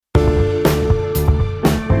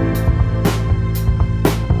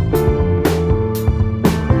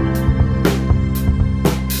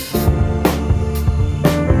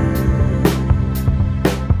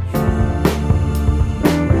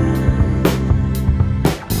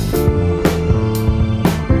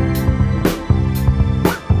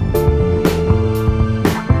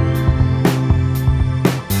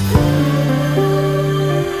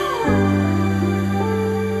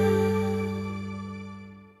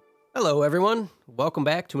Hello, everyone. Welcome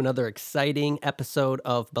back to another exciting episode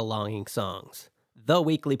of Belonging Songs, the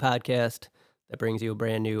weekly podcast that brings you a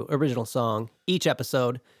brand new original song each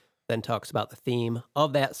episode, then talks about the theme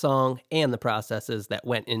of that song and the processes that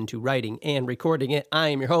went into writing and recording it. I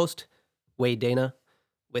am your host, Wade Dana.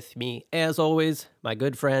 With me, as always, my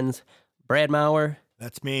good friends, Brad Maurer.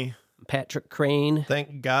 That's me. Patrick Crane.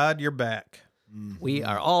 Thank God you're back. We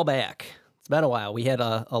are all back. It's been a while. We had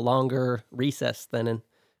a longer recess than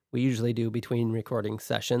we usually do between recording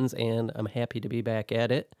sessions, and I'm happy to be back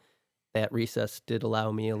at it. That recess did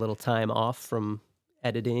allow me a little time off from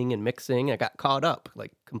editing and mixing. I got caught up,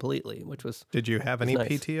 completely, which was Did you have any nice.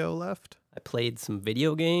 PTO left? I played some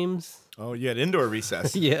video games. Oh, you had indoor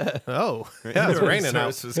recess. Yeah. Oh, yeah, it's raining out.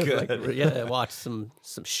 This was good. I watched some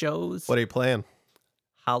shows. What are you playing?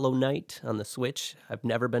 Hollow Knight on the Switch. I've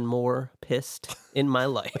never been more pissed in my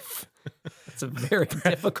life. It's a very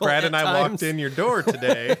difficult Brad and I times. walked in your door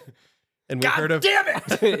today, and we heard of... Damn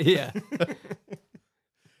it!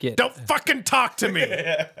 Yeah. Don't fucking talk to me!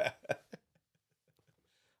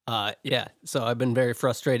 Yeah, so I've been very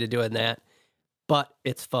frustrated doing that, but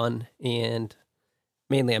it's fun, and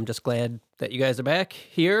mainly I'm just glad that you guys are back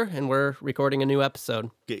here, and we're recording a new episode.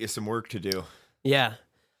 Get you some work to do. Yeah.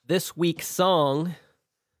 This week's song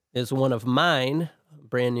is one of mine, a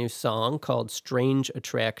brand new song called Strange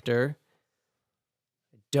Attractor.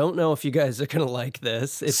 I don't know if you guys are going to like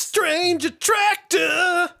this. It's Strange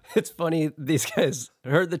Attractor! It's funny, these guys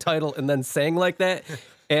heard the title and then sang like that,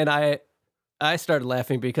 and I started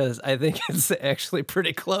laughing because I think it's actually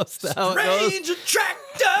pretty close to how it goes Strange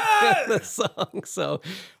Attractor! in the song. So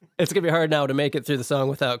it's going to be hard now to make it through the song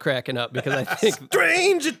without cracking up because I think...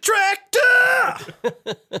 Strange Attractor!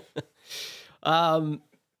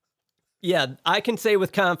 Yeah, I can say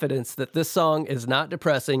with confidence that this song is not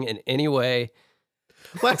depressing in any way.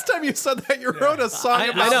 Last time you said that, you wrote a song I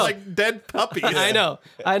about, know. dead puppies. I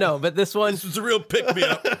know, but this one... This was a real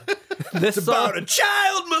pick-me-up. This About song, a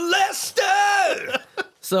child molester!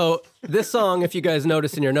 so this song, if you guys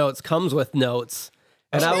notice in your notes, comes with notes.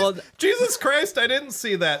 And Jesus Christ, I didn't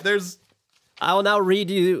see that. I will now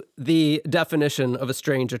read you the definition of a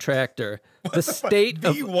strange attractor. The state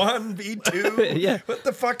of... V1, V2? Yeah. What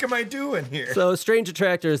the fuck am I doing here? So a strange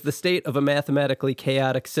attractor is the state of a mathematically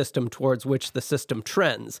chaotic system towards which the system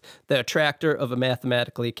trends. The attractor of a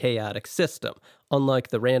mathematically chaotic system. Unlike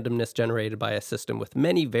the randomness generated by a system with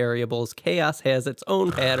many variables, chaos has its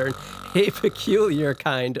own pattern, a peculiar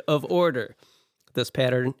kind of order. This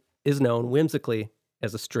pattern is known whimsically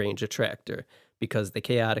as a strange attractor because the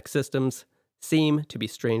chaotic systems seem to be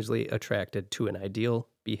strangely attracted to an ideal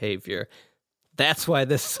behavior. That's why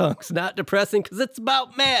this song's not depressing, because it's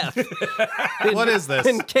about math. What is this?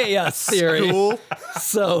 And chaos theory. School?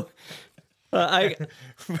 So the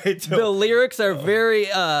lyrics are very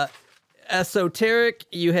esoteric.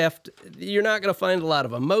 You're not going to find a lot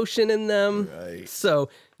of emotion in them. Right. So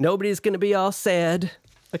nobody's going to be all sad.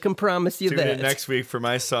 I can promise you Tune that. in next week for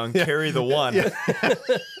my song, Carry the One.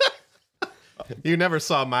 You never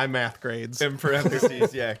saw my math grades. In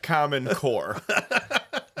parentheses, Common Core.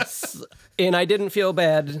 And I didn't feel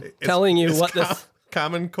bad telling you what this...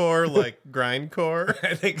 Common Core, grindcore?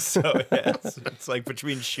 I think so, yes. It's like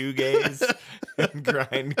between shoegaze and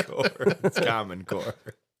grindcore. It's Common Core.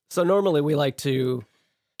 So normally we like to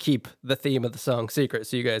keep the theme of the song secret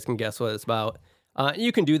so you guys can guess what it's about.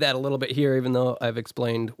 You can do that a little bit here, even though I've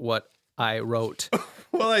explained what I wrote.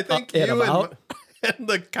 Well, I think it you about. and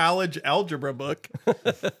the college algebra book.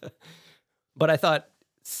 But I thought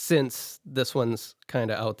since this one's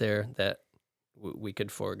kind of out there that we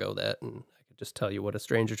could forego that and I could just tell you what a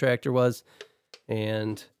strange attractor was.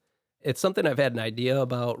 And it's something I've had an idea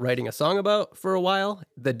about writing a song about for a while.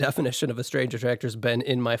 The definition of a strange attractor has been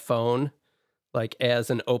in my phone, as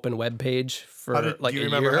an open web page for do you a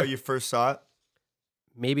remember year. how you first saw it?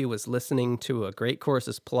 Maybe was listening to a Great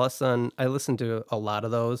Courses Plus I listened to a lot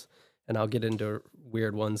of those, and I'll get into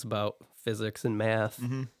weird ones about physics and math.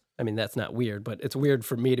 Mm-hmm. I mean, that's not weird, but it's weird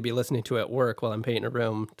for me to be listening to it at work while I'm painting a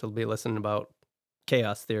room to be listening about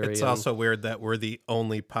chaos theory. It's also weird that we're the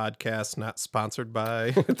only podcast not sponsored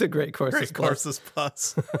by the Great Courses Great Plus. Courses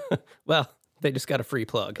Plus. Well, they just got a free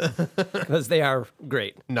plug because they are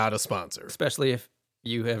great, Not a sponsor. especially if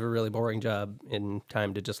you have a really boring job in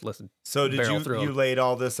time to just listen. So did barrel through you 'em. laid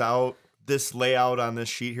all this out, this layout on this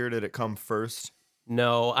sheet here? Did it come first?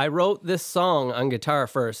 No, I wrote this song on guitar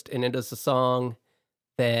first, and it is a song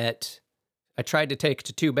that I tried to take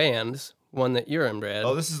to two bands, one that you're in, Brad.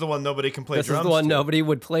 Oh, this is the one nobody can play This drums is the one to. nobody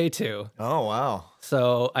would play to. Oh, wow.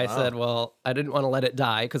 So I Wow. said, well, I didn't want to let it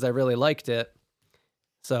die because I really liked it.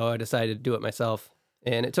 So I decided to do it myself.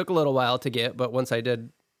 And it took a little while to get, but once I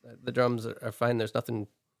did, The drums are fine. There's nothing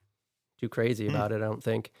too crazy about it, I don't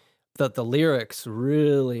think. The lyrics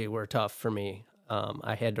really were tough for me.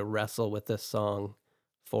 I had to wrestle with this song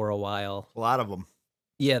for a while. A lot of them.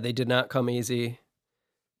 Yeah, they did not come easy.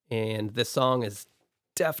 And this song is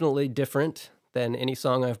definitely different than any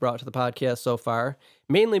song I've brought to the podcast so far,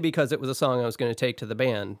 mainly because it was a song I was going to take to the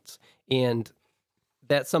bands. And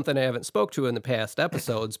that's something I haven't spoke to in the past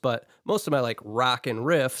episodes, but most of my like rock and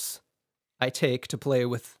riffs I take to play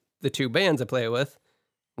with the two bands I play with,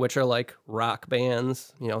 which are like rock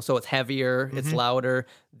bands, so it's heavier, it's louder.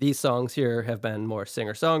 These songs here have been more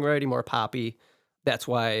singer-songwriting, more poppy. That's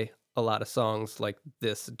why a lot of songs like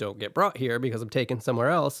this don't get brought here, because I'm taken somewhere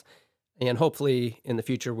else. And hopefully in the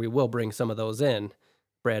future, we will bring some of those in.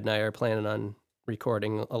 Brad and I are planning on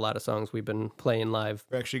recording a lot of songs we've been playing live.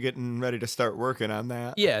 We're actually getting ready to start working on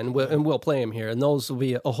that. Yeah, and we'll play them here. And those will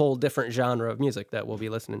be a whole different genre of music that we'll be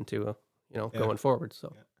listening to, going forward.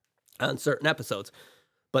 So on certain episodes.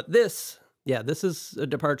 But this is a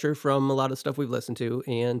departure from a lot of stuff we've listened to.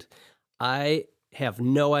 And I have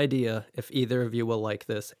no idea if either of you will like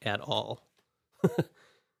this at all. We'll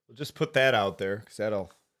just put that out there, because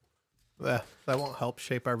that'll... That won't help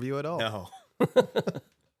shape our view at all. No.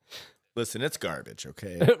 Listen, it's garbage,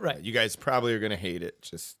 okay? Right. You guys probably are going to hate it.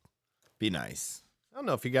 Just be nice. I don't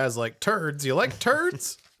know if you guys like turds. You like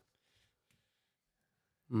turds?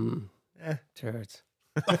 Turds.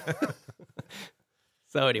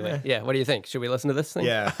 So anyway, what do you think? Should we listen to this thing?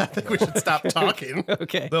 Yeah. I think we should stop talking.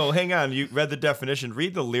 Okay. No, hang on. You read the definition.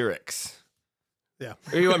 Read the lyrics. Yeah.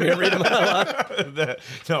 Or you want me to read them all?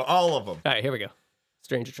 No, all of them. All right, here we go.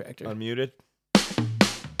 Strange Attractor. Unmuted.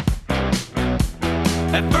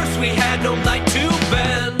 At first we had no light to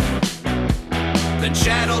bend, then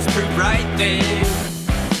shadows proved right thing.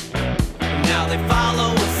 Now they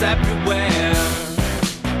follow us everywhere,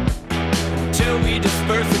 till we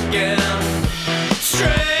disperse again.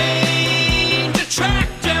 Strange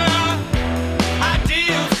attractor,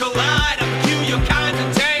 ideals collide, a peculiar kinds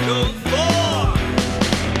of tangled for.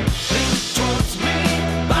 Lean towards me,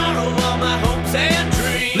 borrow all my hopes and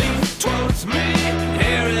dreams. Lean towards me,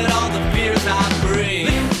 inherit all the fears I bring.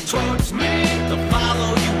 Lean towards me, to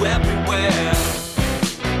follow you everywhere,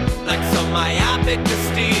 like some myopic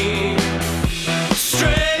esteem.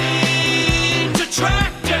 Strange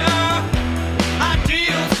attractor,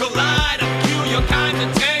 ideals collide, a peculiar kinds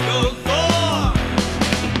of tangled for.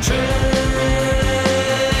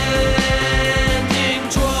 Trending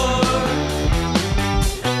toward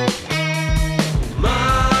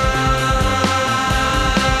model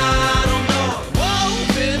norm.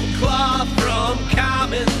 Woven cloth from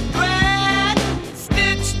common thread,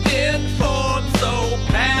 stitched in form so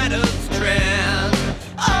patterns trend.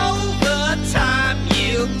 Over time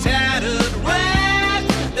yield tattered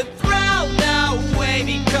rags that thrown away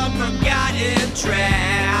become forgotten trash.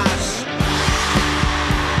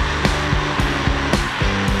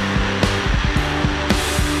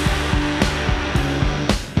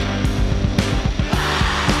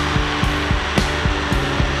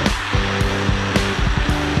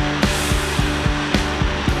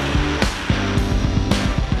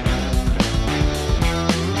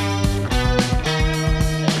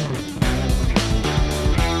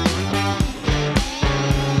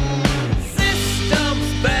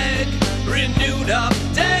 Systems beg renewed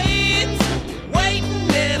updates, waiting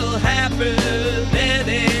it'll happen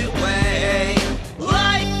anyway.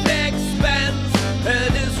 Life expands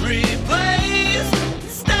and is replaced,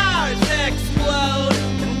 stars explode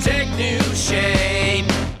and take new shape.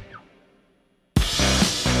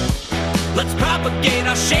 Let's propagate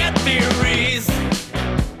our shared theories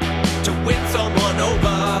to win someone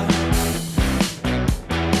over.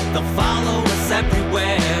 They'll follow us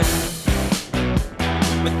everywhere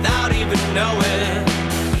without even knowing.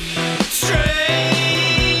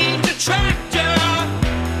 Strange attractor,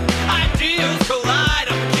 ideals collide,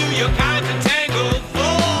 a peculiar kinds of tangled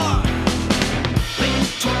for. Lean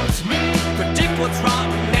towards me, predict what's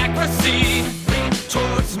wrong in accuracy. Lean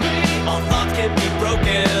towards me, all thoughts can be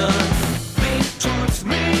broken. Lean towards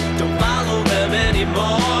me, don't follow them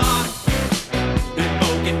anymore.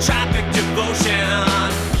 Invoking traffic devotion.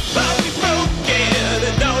 But we broke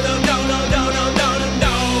it. No, no, no, no, no, no, no, no,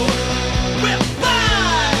 no. We're fine.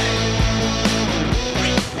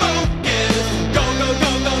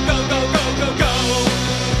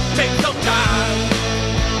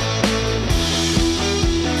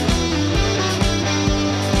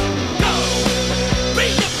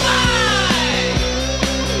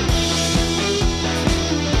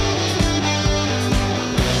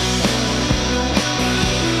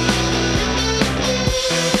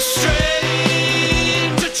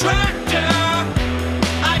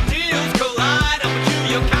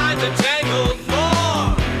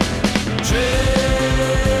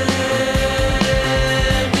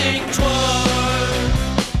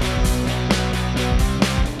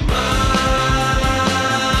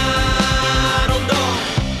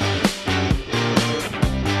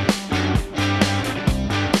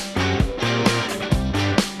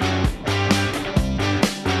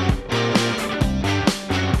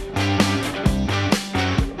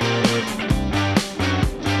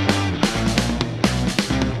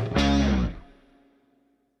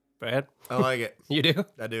 Brad? I like it. You do?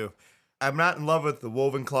 I do. I'm not in love with the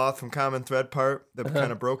woven cloth from Common Thread part, the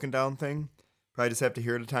kind of broken down thing. Probably just have to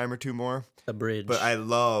hear it a time or two more. The bridge. But I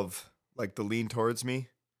love, like, the lean towards me.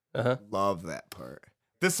 Love that part.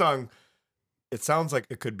 This song, it sounds like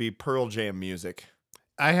it could be Pearl Jam music.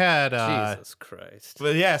 I had Jesus Christ.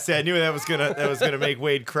 But yeah, see, I knew that was gonna make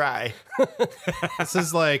Wade cry. this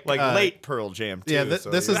is like late Pearl Jam too. Yeah,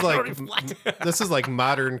 so this is like this is like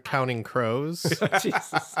modern Counting Crows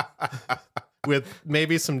Jesus. with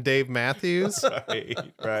maybe some Dave Matthews.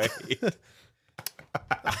 right.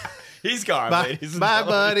 He's gone, Bye, ladies and bye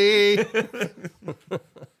gentlemen. buddy.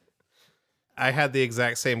 I had the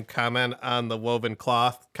exact same comment on the woven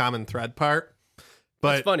cloth Common Thread part.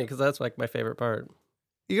 But It's funny because that's like my favorite part.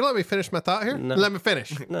 you can let me finish my thought here? No. Let me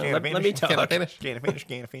finish. No, Can I let finish? me talk. Can I finish? Can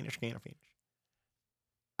I finish?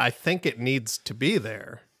 I think it needs to be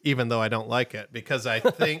there, even though I don't like it, because I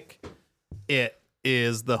think it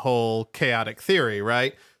is the whole chaotic theory,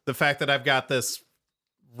 right? The fact that I've got this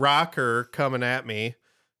rocker coming at me,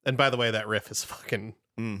 and by the way, that riff is fucking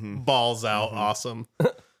balls out awesome.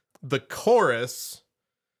 The chorus,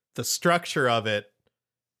 the structure of it,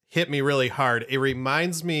 hit me really hard. It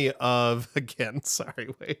reminds me of, again, sorry,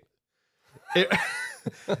 wait.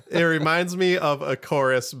 It reminds me of a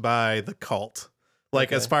chorus by The Cult.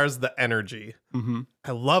 Like, as far as the energy.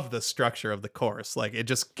 I love the structure of the chorus. Like, it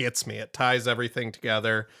just gets me. It ties everything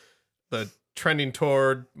together. The trending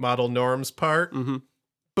toward model norms part,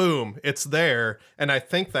 boom, it's there. And I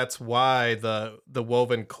think that's why the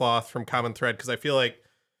woven cloth from Common Thread, because I feel like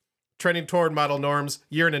trending toward model norms,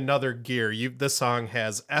 you're in another gear. This song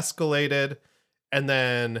has escalated, and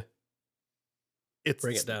then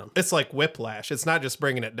Bring it down. It's like whiplash. It's not just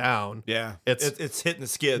bringing it down. Yeah, It's- it's hitting the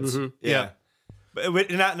skids. Yeah. But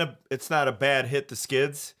it's not a bad hit the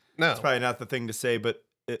skids. No. It's probably not the thing to say, but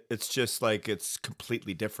it's just like it's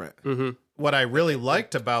completely different. What I really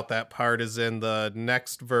liked about that part is in the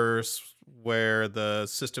next verse where the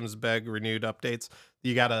systems beg renewed updates.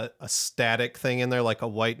 You got a static thing in there, like a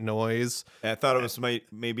white noise. I thought it was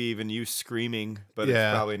maybe even you screaming, but Yeah.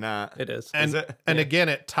 it's probably not. It is. And, it? and again,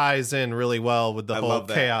 it ties in really well with the I whole love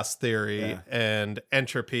that. chaos theory Yeah. and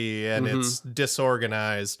entropy, and it's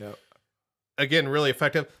disorganized. Yep. Again, really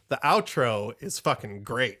effective. The outro is fucking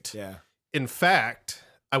great. Yeah. In fact,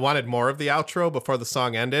 I wanted more of the outro before the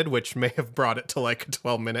song ended, which may have brought it to like a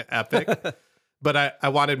 12-minute epic. But I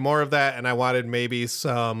wanted more of that, and I wanted maybe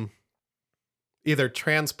some either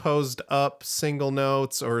transposed up single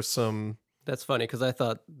notes or some... That's funny because I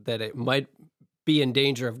thought that it might be in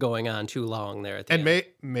danger of going on too long there at the And end.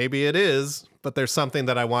 maybe it is, but there's something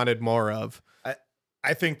that I wanted more of.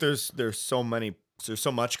 I think there's so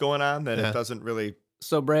much going on that it doesn't really.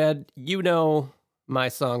 So, Brad, you know my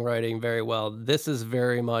songwriting very well. This is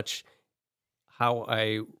very much how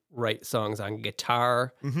I write songs on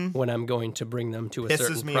guitar when I'm going to bring them to a Pisses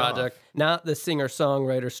certain me project. Not the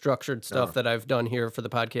singer-songwriter structured stuff that I've done here for the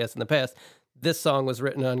podcast in the past. This song was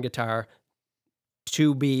written on guitar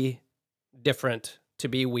to be different, to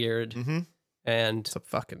be weird, and It's a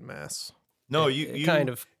fucking mess. No, it you kind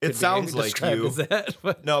of It could be sounds like described you. as that,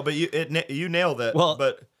 but- No, but you nailed it. Well,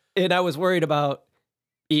 but and I was worried about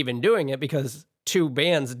even doing it because two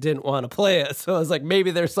bands didn't want to play it. So I was like,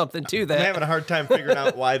 maybe there's something to I'm that. having a hard time figuring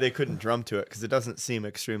out why they couldn't drum to it because it doesn't seem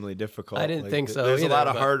extremely difficult. I didn't think so There's either, a lot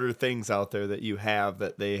of but- harder things out there that you have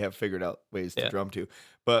that they have figured out ways to Yeah. drum to.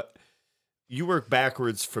 But you work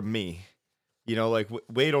backwards from me. You know, like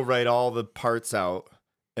Wade will write all the parts out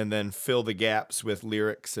and then fill the gaps with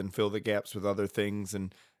lyrics and fill the gaps with other things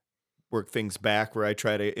and work things back where I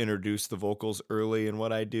try to introduce the vocals early in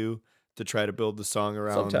what I do to try to build the song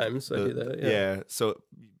around. Sometimes I do that, yeah. So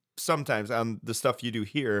sometimes on the stuff you do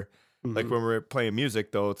here, like when we're playing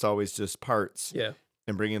music, though, it's always just parts Yeah.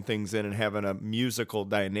 and bringing things in and having a musical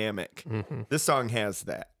dynamic. This song has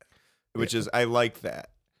that, which is, I like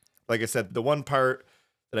that. Like I said, the one part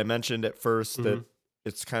that I mentioned at first that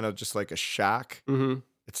it's kind of just like a shock.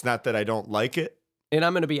 It's not that I don't like it. And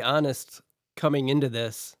I'm going to be honest, coming into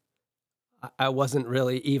this, I wasn't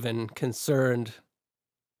really even concerned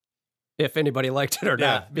if anybody liked it or Yeah,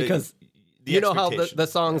 not, because the you know how the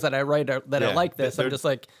expectations. songs that I write are Yeah, like this, I'm they're- just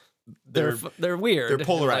like, they're weird. They're and, like,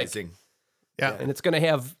 polarizing. Yeah. and it's going to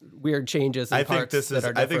have weird changes and I think parts this that is are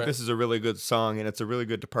I different. think this is a really good song, and it's a really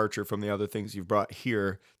good departure from the other things you've brought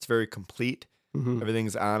here. It's very complete.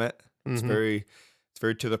 Everything's on it. It's very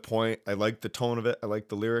to the point. I like the tone of it. I like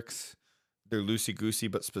the lyrics. They're loosey goosey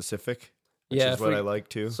but specific, which Yeah, is if what we- I like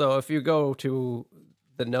too. So if you go to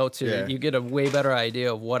the notes here, Yeah. you get a way better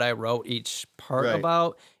idea of what I wrote each part Right.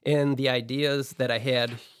 about and the ideas that I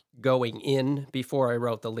had going in before I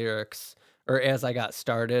wrote the lyrics or as I got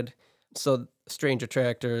started. So strange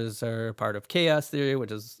attractors are part of chaos theory,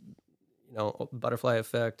 which is, butterfly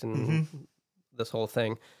effect and this whole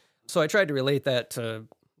thing. So I tried to relate that to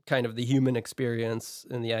kind of the human experience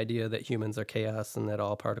and the idea that humans are chaos and that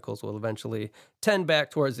all particles will eventually tend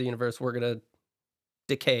back towards the universe. We're going to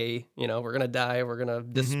decay, we're going to die, we're going to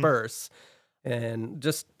disperse. And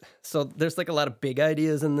just so there's like a lot of big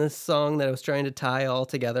ideas in this song that I was trying to tie all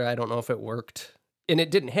together. I don't know if it worked. And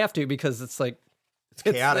it didn't have to, because it's like it's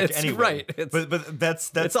chaotic it's anyway. Right. But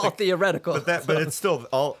that's it's all theoretical. But it's still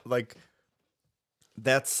all like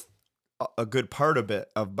that's a good part of it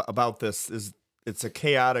about this is it's a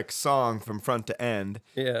chaotic song from front to end.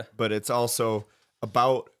 Yeah. But it's also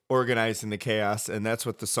about organizing the chaos, and that's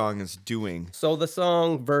what the song is doing. So the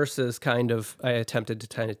song verses I attempted to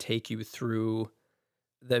kind of take you through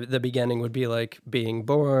the beginning would be like being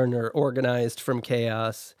born or organized from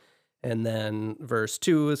chaos. And then verse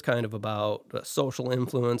 2 is kind of about social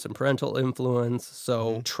influence and parental influence.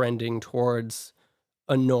 So trending towards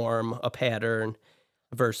a norm, a pattern.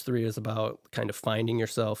 Verse 3 is about kind of finding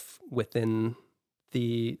yourself within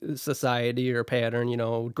the society or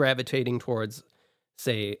pattern, gravitating towards,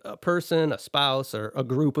 say, a person, a spouse, or a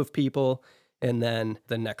group of people. And then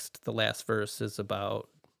the last verse is about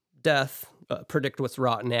death, predict what's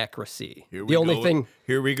wrought in accuracy. Here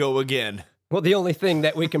we go again. Well, the only thing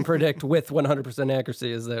that we can predict with 100%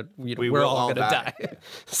 accuracy is that we're all going to die.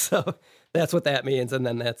 So that's what that means. And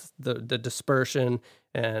then that's the dispersion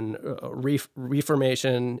and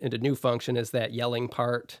reformation into new function is that yelling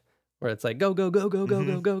part where it's like, go, go, go, go, go,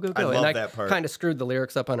 go, go, go, go. I love and that part. Kind of screwed the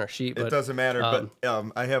lyrics up on our sheet. It doesn't matter, but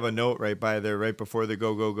I have a note right by there, right before the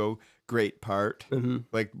go, go, go, great part.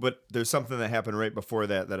 But there's something that happened right before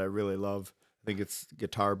that I really love. I think it's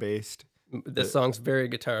guitar based. This song's very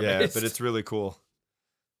guitar based. Yeah, but it's really cool.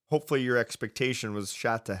 Hopefully your expectation was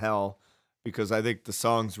shot to hell, because I think the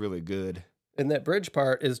song's really good. And that bridge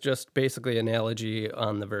part is just basically analogy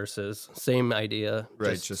on the verses. Same idea.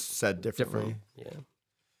 Right, just said differently. Yeah.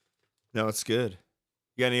 No, it's good.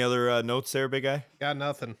 You got any other notes there, big guy? Got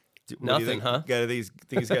nothing. Nothing, huh? Got these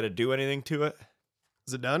things got to do anything to it?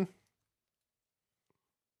 Is it done?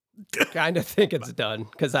 Kind of think it's done,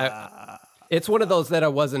 because it's one of those that I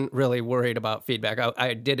wasn't really worried about feedback.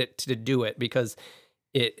 I did it to do it because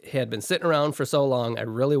it had been sitting around for so long. I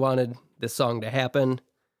really wanted this song to happen,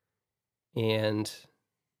 and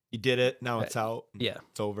you did it. Now it's out. Yeah,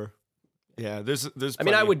 it's over. Yeah, there's. I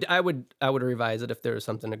mean, I would revise it if there was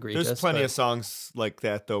something egregious. There's plenty of songs like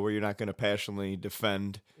that though, where you're not going to passionately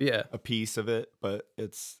defend a piece of it, but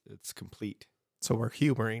it's complete. So we're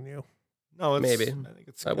humoring you. No, maybe.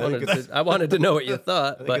 I wanted to know what you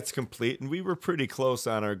thought. I think it's complete, and we were pretty close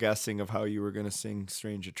on our guessing of how you were going to sing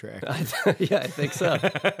 "Strange Attractor." Yeah, I think so.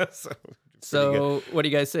 So what do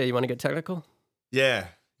you guys say? You want to get technical? Yeah,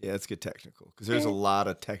 let's get technical, because there's a lot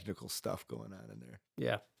of technical stuff going on in there.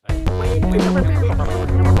 Yeah.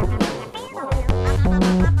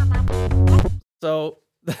 So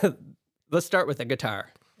let's start with the guitar.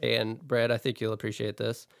 And Brad, I think you'll appreciate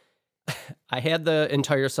this. I had the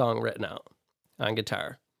entire song written out on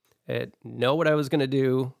guitar. I didn't know what I was going to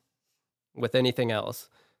do with anything else.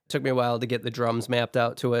 It took me a while to get the drums mapped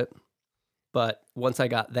out to it. But once I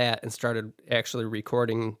got that and started actually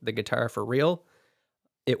recording the guitar for real,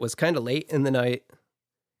 it was kind of late in the night.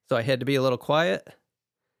 So I had to be a little quiet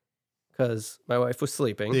because my wife was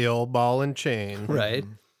sleeping. The old ball and chain. Right.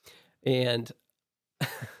 And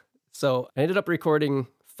so I ended up recording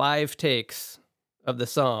 5 takes of the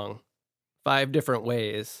song, 5 different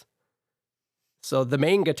ways. So the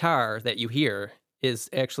main guitar that you hear is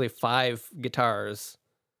actually 5 guitars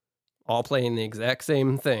all playing the exact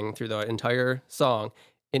same thing through the entire song.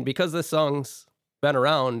 And because this song's been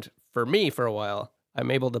around for me for a while,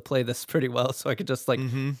 I'm able to play this pretty well, so I could just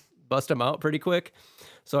bust them out pretty quick.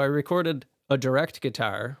 So I recorded a direct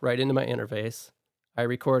guitar right into my interface. I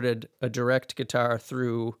recorded a direct guitar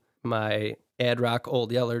through my Ad Rock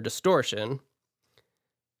Old Yeller distortion.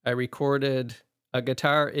 I recorded a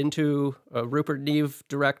guitar into a Rupert Neve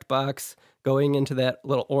direct box going into that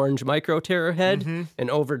little orange micro terror head and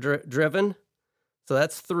overdriven. So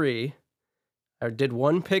that's 3. I did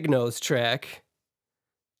 1 pig nose track.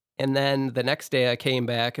 And then the next day I came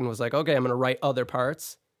back and was like, okay, I'm going to write other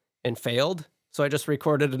parts, and failed. So I just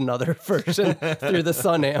recorded another version through the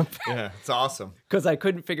Sun amp. Yeah, it's awesome. Because I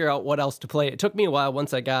couldn't figure out what else to play. It took me a while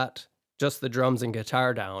once I got just the drums and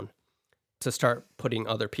guitar down to start putting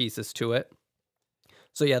other pieces to it.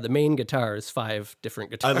 So yeah, the main guitar is 5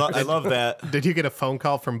 different guitars. I love that. Did you get a phone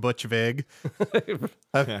call from Butch Vig? Record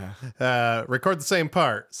the same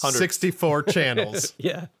part. 64 channels.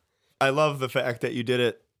 Yeah. I love the fact that you did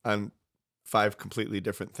it on 5 completely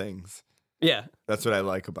different things. Yeah. That's what I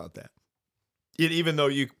like about that. Even though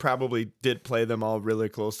you probably did play them all really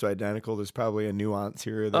close to identical, there's probably a nuance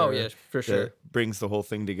here or there. Oh, yeah, for sure. That brings the whole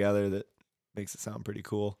thing together that makes it sound pretty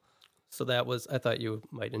cool. So that was, I thought you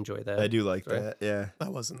might enjoy that. I do like Sorry. that, yeah. I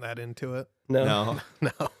wasn't that into it. No.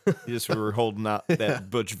 No. You just were holding out that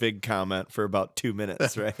Butch Vig comment for about 2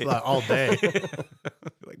 minutes, right? All day.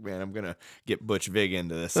 Like, man, I'm going to get Butch Vig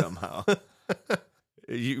into this somehow.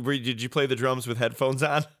 Did you play the drums with headphones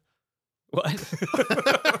on? What?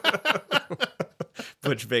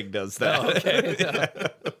 Butch Vig does that. Oh, okay. Yeah.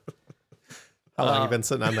 How long you been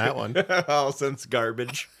sitting on that one? Oh, since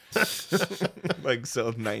garbage. Like,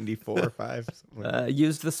 so 94, 5.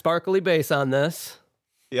 Used the sparkly bass on this.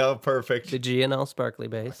 Yeah, perfect. The G&L sparkly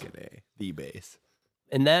bass. Fucking A, the bass.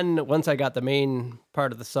 And then once I got the main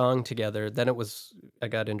part of the song together, then I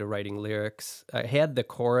got into writing lyrics. I had the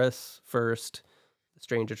chorus first, the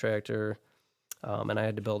Strange Attractor, and I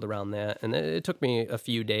had to build around that. And it took me a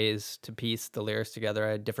few days to piece the lyrics together.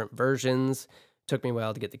 I had different versions. It took me a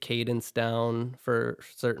while to get the cadence down for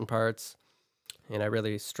certain parts. And I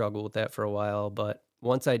really struggled with that for a while. But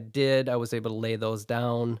once I did, I was able to lay those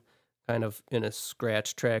down kind of in a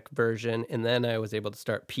scratch track version. And then I was able to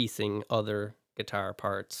start piecing other guitar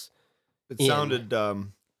parts. It sounded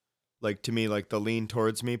like to me like the Lean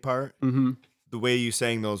Towards Me part. Mm-hmm. The way you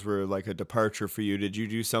sang those were like a departure for you. Did you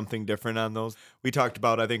do something different on those? We talked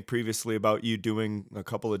about, I think, previously about you doing a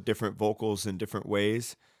couple of different vocals in different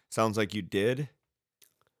ways. Sounds like you did.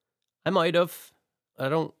 I might have. I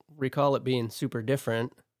don't recall it being super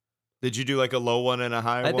different. Did you do like a low one and a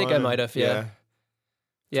high one? I think I might have, yeah.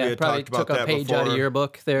 We Yeah, had probably talked about took a that page out of before. your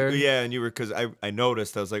book there. Yeah, and you were, because I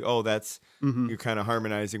noticed, I was like, oh, that's, Mhm. you're kind of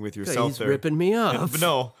harmonizing with Okay, yourself he's there. ripping me off. But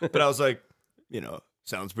no, but I was like,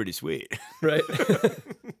 sounds pretty sweet. Right.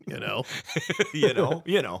 You know? you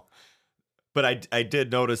know. But I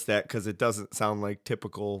did notice that because it doesn't sound like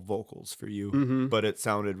typical vocals for you, Mhm. but it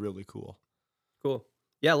sounded really cool. Cool.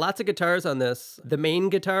 Yeah, lots of guitars on this. The main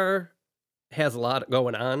guitar has a lot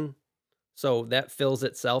going on, so that fills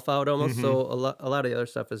itself out almost. Mhm. So a lot of the other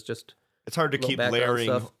stuff is just It's hard to Little keep background layering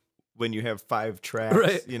stuff. when you have 5 tracks,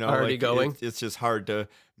 Right, already like, going. It's just hard to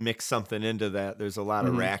mix something into that. There's a lot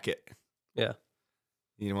of Mhm. racket. Yeah.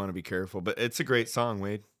 You want to be careful, but it's a great song,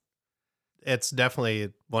 Wade. It's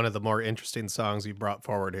definitely one of the more interesting songs you brought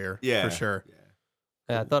forward here. Yeah, For sure.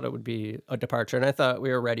 I thought it would be a departure, and I thought we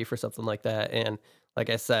were ready for something like that. And like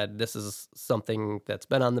I said, this is something that's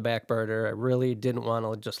been on the back burner. I really didn't want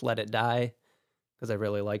to just let it die because I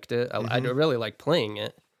really liked it. I really like playing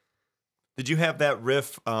it. Did you have that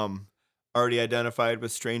riff already identified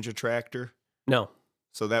with Strange Attractor? No.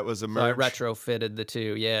 So that was a So I merge? retrofitted the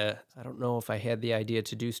two. Yeah. I don't know if I had the idea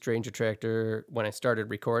to do Strange Attractor when I started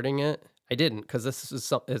recording it. I didn't, because this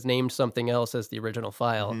is named something else as the original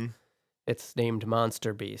file. Mhm. It's named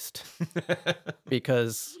Monster Beast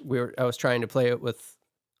because I was trying to play it with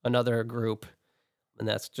another group, and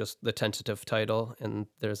that's just the tentative title. And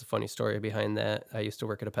there's a funny story behind that. I used to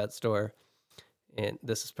work at a pet store, and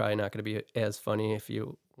this is probably not going to be as funny if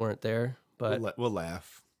you weren't there, but We'll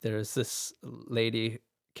laugh. there's this lady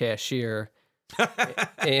cashier,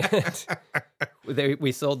 and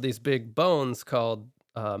we sold these big bones called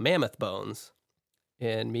mammoth bones,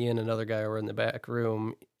 and me and another guy were in the back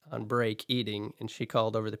room on break eating, and she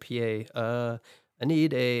called over the PA, I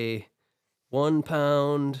need a 1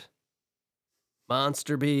 pound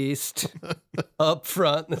Monster Beast up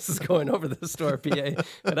front. This is going over the store PA,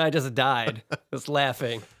 and I just died, just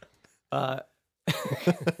laughing.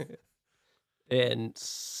 And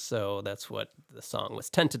so that's what the song was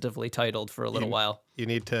tentatively titled for a little while. You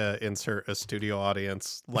need to insert a studio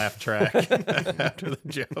audience laugh track after the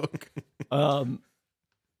joke.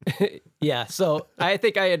 Yeah, so I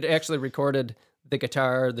think I had actually recorded the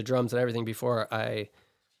guitar, the drums, and everything before I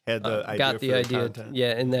Had the idea got for the idea. content.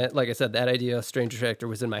 Yeah, and that, like I said, that idea, Strange Attractor,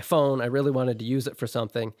 was in my phone. I really wanted to use it for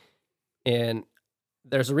something, and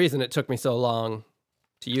there's a reason it took me so long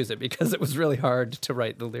to use it, because it was really hard to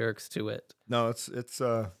write the lyrics to it. No, it's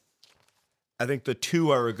I think the two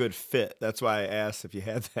are a good fit. That's why I asked if you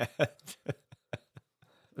had that.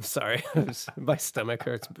 I'm sorry, my stomach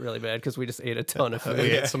hurts really bad because we just ate a ton of food.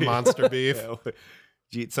 We ate some monster beef. Yeah. Did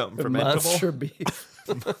you eat something fermentable? Monster beef.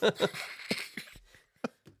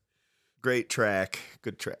 Great track.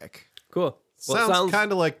 Good track. Cool. Well, it Sounds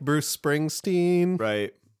kind of like Bruce Springsteen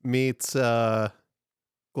Right. meets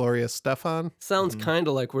Gloria Stefan. Sounds kind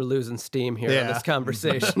of like we're losing steam here in Yeah. this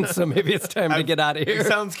conversation, so maybe it's time to get out of It here.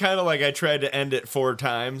 sounds kind of like I tried to end it 4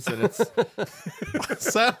 times, and it's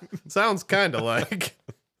Sounds kind of like.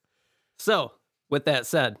 So, with that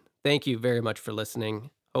said, thank you very much for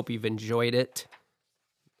listening. Hope you've enjoyed it.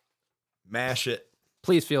 Mash it.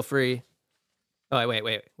 Please feel free. Oh,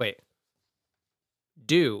 wait.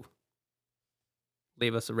 Do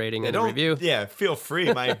leave us a rating and a review. Yeah, feel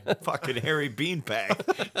free, my fucking hairy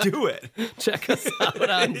beanbag. Do it. Check us out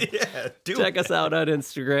on us out on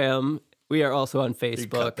Instagram. We are also on Facebook. You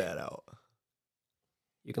cut that out.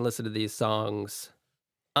 You can listen to these songs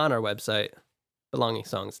on our website,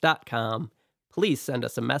 belongingsongs.com. Please send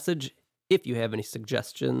us a message if you have any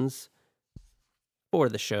suggestions for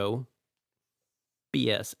the show.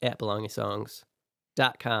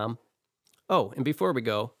 bs@belongingsongs.com. Oh, and before we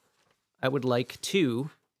go, I would like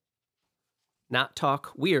to not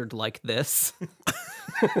talk weird like this.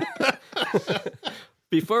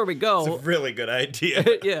 Before we go... It's a really good idea.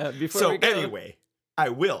 Yeah, before we go... So anyway, I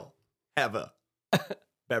will have a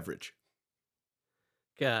beverage.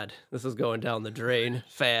 God, this is going down the drain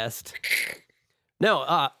fast.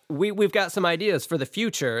 No, we've got some ideas for the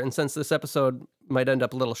future, and since this episode might end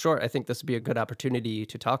up a little short, I think this would be a good opportunity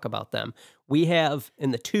to talk about them. We have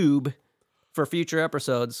in the tube for future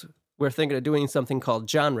episodes, we're thinking of doing something called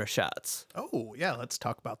genre shots. Oh, yeah, let's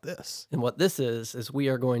talk about this. And what this is we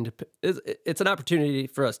are going to... It's an opportunity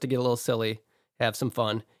for us to get a little silly, have some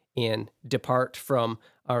fun, and depart from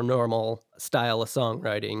our normal style of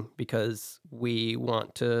songwriting because we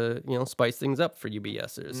want to, spice things up for you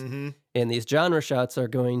BSers. Mm-hmm. And these genre shots are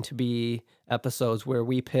going to be episodes where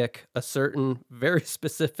we pick a certain very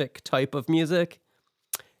specific type of music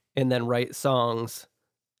and then write songs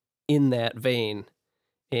in that vein.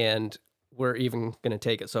 And we're even going to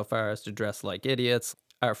take it so far as to dress like idiots.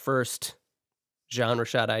 Our first genre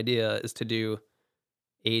shot idea is to do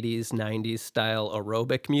 80s, 90s style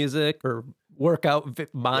aerobic music or workout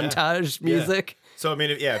montage music. Yeah. So, I mean,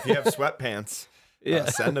 if you have sweatpants,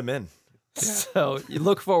 send them in. So you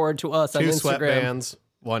look forward to us on Instagram. 2 sweatbands,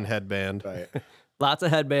 1 headband. Right. Lots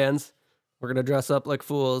of headbands. We're going to dress up like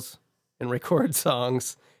fools and record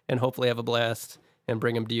songs and hopefully have a blast and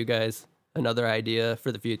bring them to you guys. Another idea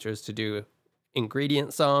for the future is to do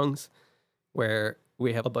ingredient songs where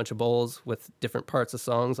we have a bunch of bowls with different parts of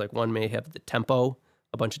songs. Like one may have the tempo,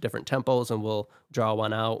 a bunch of different tempos, and we'll draw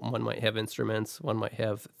one out. One might have instruments, one might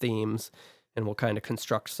have themes, and we'll kind of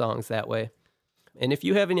construct songs that way. And if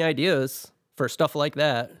you have any ideas for stuff like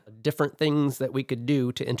that, different things that we could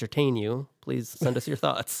do to entertain you, please send us your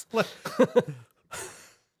thoughts.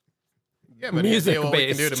 Yeah, but music what we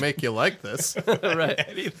can do based. to make you like this. Right.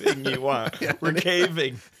 Anything you want. We're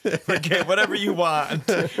caving. Whatever you want.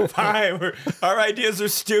 Fine. Our ideas are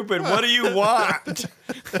stupid. What do you want?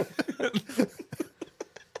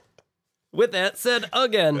 With that said,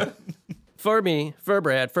 again, for me, for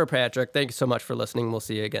Brad, for Patrick, thank you so much for listening. We'll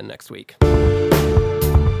see you again next week.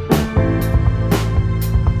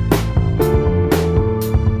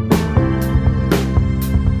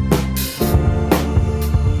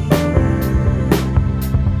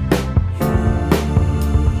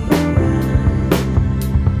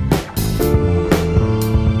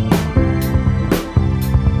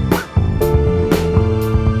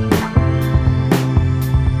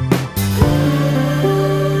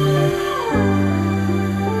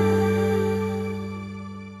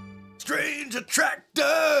 Strange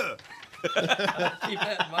Attractor! Keep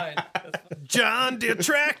that in mind. John the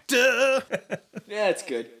Attractor! Yeah, it's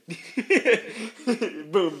good.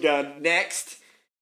 Boom, done. Next.